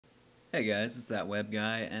Hey guys, it's that web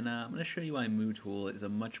guy, and I'm going to show you why MooTool is a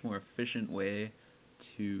much more efficient way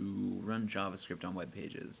to run JavaScript on web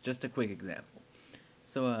pages. Just a quick example.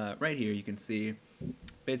 So right here you can see,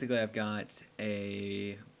 basically I've got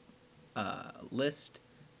a list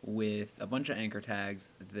with a bunch of anchor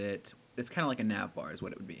tags that it's kind of like a nav bar is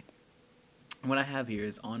what it would be. And what I have here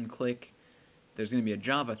is on click, there's going to be a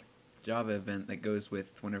Java event that goes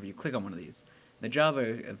with whenever you click on one of these. The Java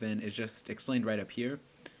event is just explained right up here.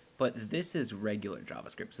 But this is regular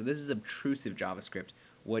JavaScript. So this is obtrusive JavaScript,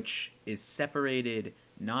 which is separated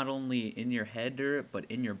not only in your header, but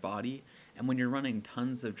in your body. And when you're running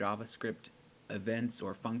tons of JavaScript events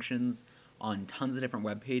or functions on tons of different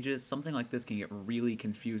web pages, something like this can get really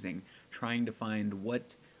confusing, trying to find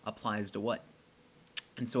what applies to what.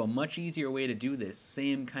 And so a much easier way to do this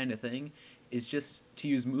same kind of thing is just to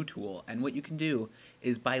use MooTool. And what you can do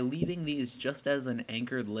is by leaving these just as an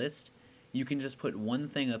anchored list, you can just put one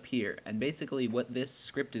thing up here. And basically what this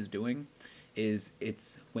script is doing is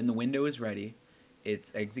it's when the window is ready,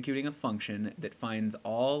 it's executing a function that finds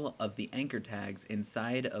all of the anchor tags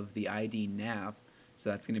inside of the ID nav. So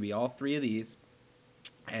that's going to be all three of these.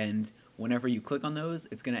 And whenever you click on those,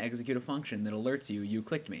 it's going to execute a function that alerts you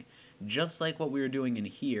clicked me. Just like what we were doing in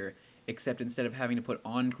here, except instead of having to put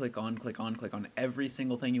on click on every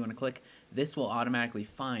single thing you want to click, this will automatically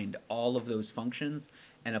find all of those functions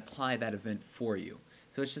and apply that event for you.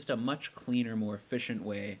 So it's just a much cleaner, more efficient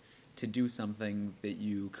way to do something that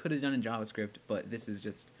you could have done in JavaScript, but this is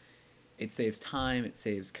just, it saves time, it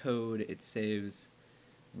saves code, it saves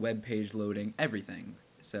web page loading, everything.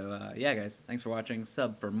 So yeah guys, thanks for watching.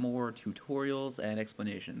 Sub for more tutorials and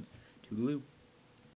explanations. Toodaloo.